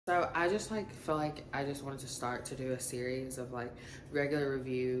So I just like feel like I just wanted to start to do a series of like regular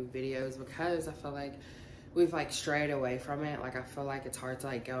review videos because I feel like we've like strayed away from it. Like I feel like it's hard to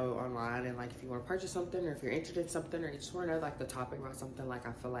like go online and like if you want to purchase something or if you're interested in something or you just want to know like the topic about something, like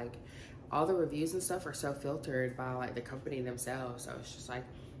I feel like all the reviews and stuff are so filtered by like the company themselves. So it's just like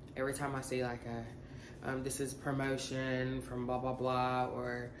every time I see like a this is promotion from blah blah blah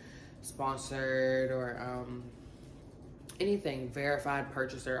or sponsored or anything, verified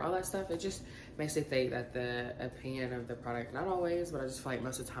purchaser, all that stuff, it just makes me think that the opinion of the product, not always, but I just feel like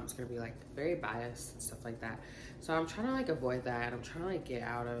most of the time it's gonna be like very biased and stuff like that. So I'm trying to like avoid that. I'm trying to like get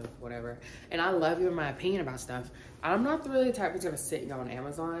out of whatever. And I love giving my opinion about stuff. I'm not really the type who's gonna sit and go on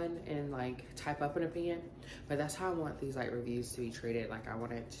Amazon and like type up an opinion, but that's how I want these like reviews to be treated. Like I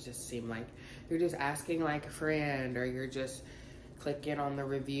want it to just seem like you're just asking like a friend, or you're just clicking on the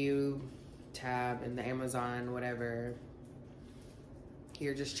review tab in the Amazon, whatever.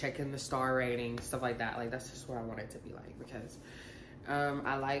 You're just checking the star rating, stuff like that. Like that's just what I want it to be like, because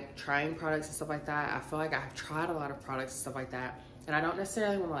I like trying products and stuff like that. I feel like I've tried a lot of products and stuff like that, and I don't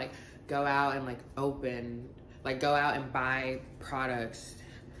necessarily want to like go out and like go out and buy products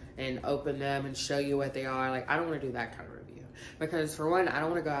and open them and show you what they are. Like I don't want to do that kind of review, because for one, I don't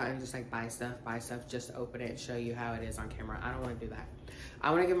want to go out and just like buy stuff just to open it and show you how it is on camera. I don't want to do that.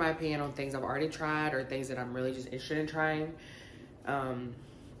 I want to give my opinion on things I've already tried or things that I'm really just interested in trying.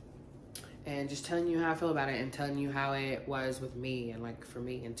 And just telling you how I feel about it and telling you how it was with me and like for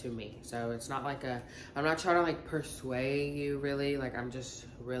me and to me. So it's not like I'm not trying to like persuade you really, like I'm just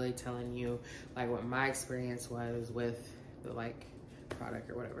really telling you like what my experience was with the like product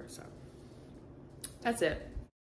or whatever. So that's it.